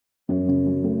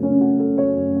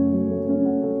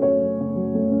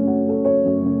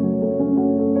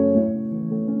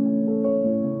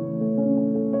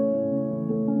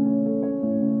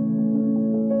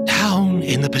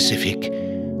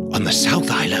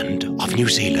island of New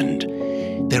Zealand,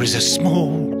 there is a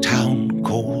small town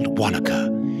called Wanaka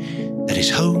that is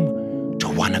home to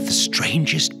one of the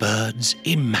strangest birds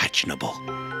imaginable.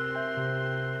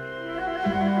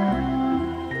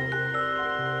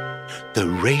 The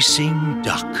racing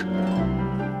duck.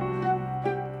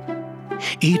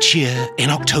 Each year in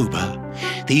October,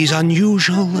 these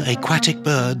unusual aquatic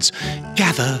birds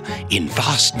gather in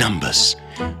vast numbers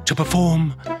to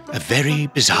perform a very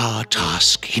bizarre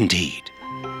task indeed.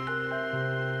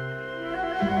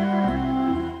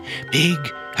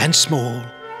 Big and small,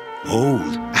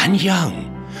 old and young,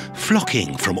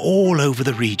 flocking from all over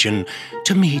the region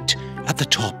to meet at the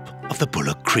top of the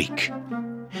Bullock Creek.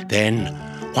 Then,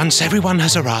 once everyone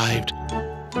has arrived,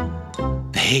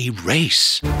 they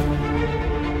race.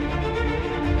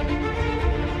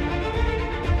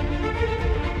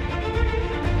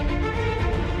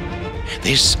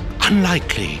 This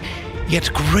unlikely,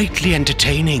 yet greatly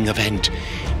entertaining event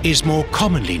is more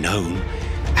commonly known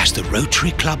as the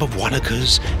Rotary Club of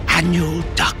Wanaka's annual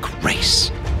duck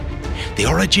race. The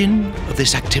origin of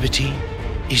this activity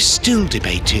is still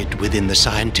debated within the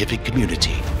scientific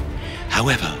community.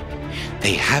 However,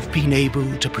 they have been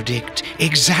able to predict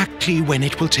exactly when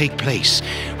it will take place,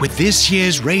 with this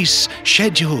year's race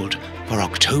scheduled for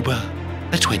October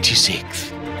the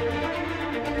 26th.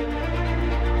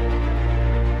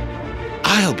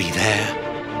 I'll be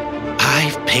there.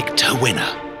 I've picked a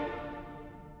winner.